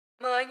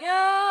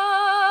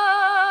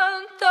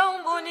manhã,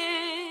 tão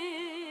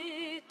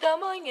bonita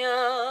manhã,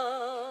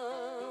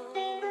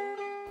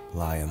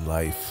 Lion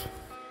Life.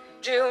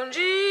 de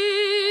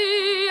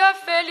dia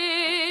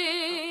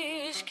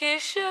feliz que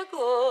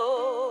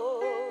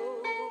chegou.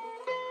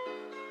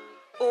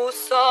 O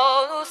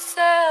sol no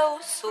céu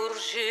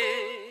surgiu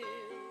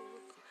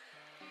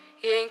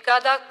e em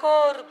cada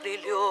cor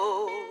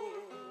brilhou.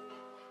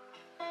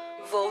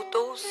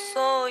 Voltou o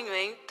sonho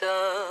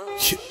então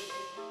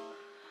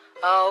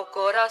ao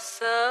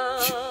coração.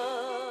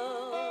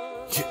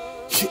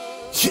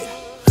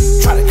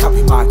 Try to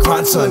copy my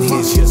grandson,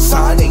 here's your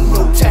sign. Ain't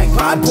no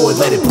tagline, boy,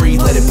 let it breathe,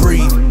 let it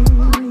breathe.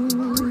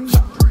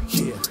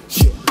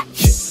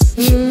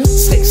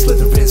 Snake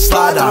slither and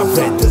slide, I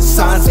read the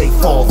signs, they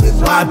fall in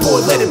line,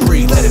 boy, let it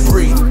breathe, let it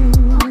breathe.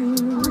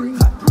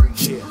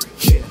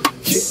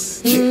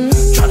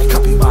 Try to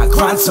copy my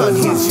grandson,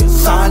 here's your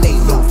sign.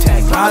 Ain't no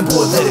tagline,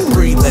 boy, let it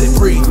breathe, let it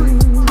breathe.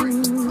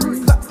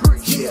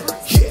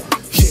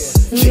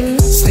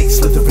 Snake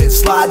slither and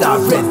slide, I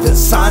read the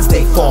signs,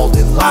 they fall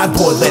in line,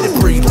 boy, let it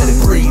breathe, let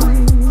it breathe.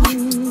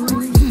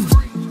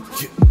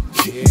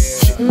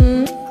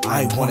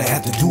 I ain't wanna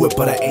have to do it,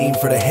 but I aim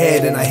for the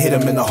head and I hit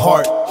him in the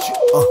heart.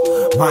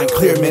 Mind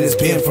clear, man, it's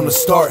been from the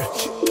start.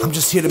 I'm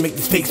just here to make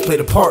these fakes play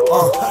the part.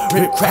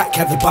 Rip crack,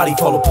 have your body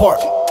fall apart.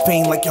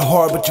 Feign like you're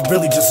hard, but you're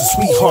really just a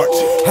sweetheart.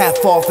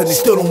 Half off and they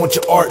still don't want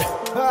your art.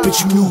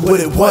 Bitch, you knew what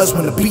it was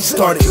when the beat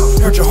started.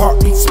 Heard your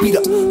heartbeat speed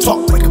up.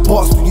 Talk like a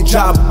boss, do your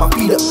job with my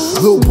feet up.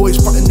 Little boys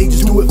frontin', they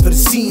just do it for the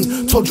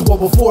scene. Told you all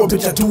before,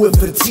 bitch, I do it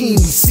for the team.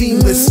 We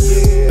seamless.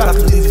 About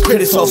to leave these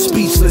critics all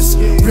speechless.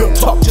 Real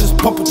talk, just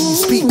bump it to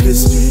these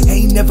speakers.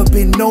 Ain't never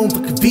been known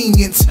for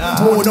convenience.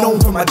 More known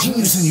for my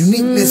genius and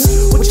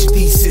uniqueness. What's your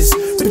thesis?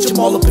 Bitch, I'm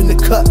all up in the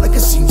cut like a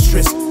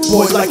seamstress.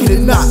 Boy, like it or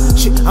not,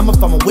 shit, I'ma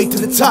find my way to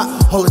the top.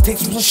 All it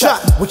takes is one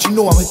shot. What you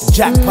know, I'm hit the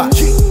jackpot.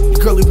 Your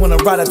girlie wanna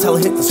ride, I tell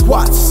her hit the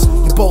squats.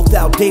 You both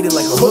outdated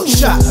like a hook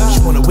shot. She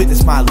wanna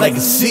witness my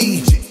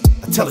legacy.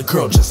 I tell her,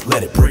 girl, just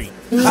let it breathe.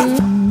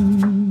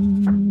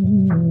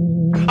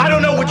 I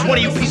don't know which one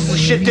of you pieces of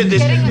shit did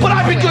this, but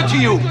I've been good to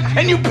you,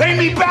 and you pay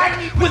me back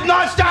with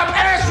non-stop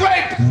ass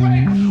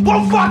rape.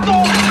 Well, fuck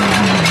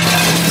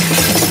off.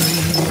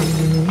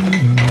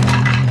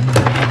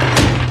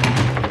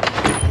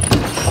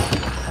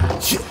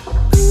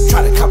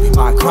 Try to copy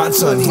my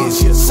grandson,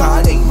 here's your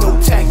sign. Ain't no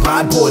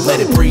tagline, boy, let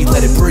it breathe,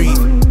 let it breathe.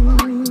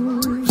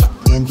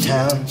 In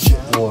town,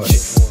 or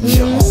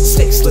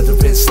Snake slither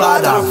and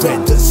slide, I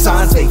read the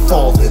signs, they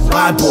fall in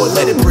line, boy,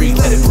 let it breathe,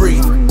 let it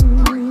breathe.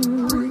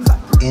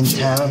 in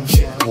town,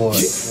 or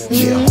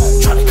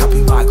Try to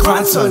copy my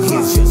grandson,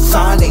 here's your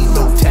sign. Ain't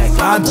no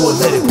tagline, boy,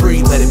 let it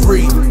breathe, let it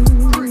breathe.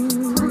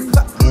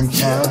 in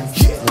town,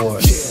 or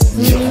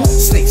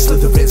Snake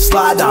slither and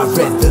slide, I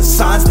read the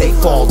signs, they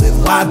fall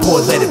in line,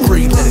 boy, let it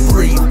breathe, let it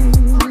breathe.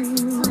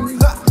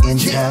 in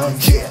town,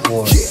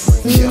 or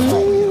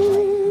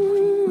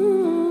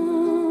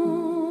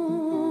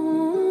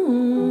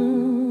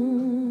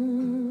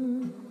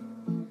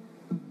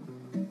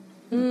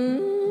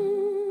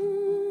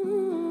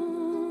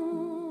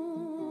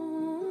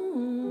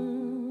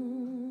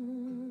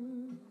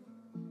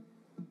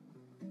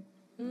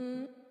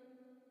Mm-hmm.